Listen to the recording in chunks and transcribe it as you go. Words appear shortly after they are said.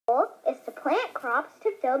plant crops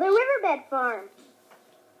to fill the riverbed farm.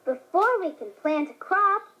 Before we can plant a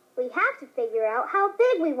crop, we have to figure out how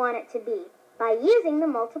big we want it to be by using the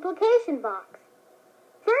multiplication box.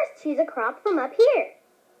 First, choose a crop from up here.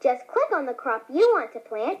 Just click on the crop you want to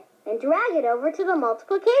plant and drag it over to the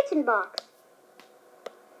multiplication box.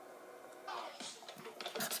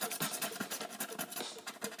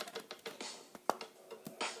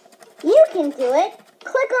 You can do it.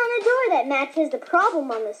 Click on the door that matches the problem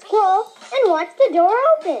on the scroll and watch the door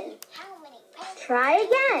open. Try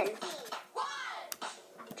again.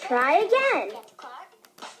 Try again.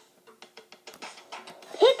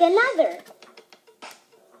 Pick another.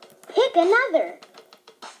 Pick another.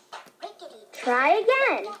 Try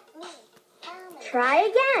again. Try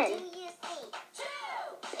again.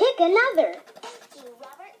 Pick another.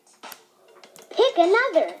 Pick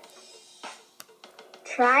another.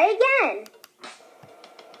 Try again.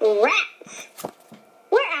 Rats!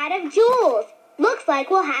 We're out of jewels. Looks like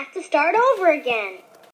we'll have to start over again.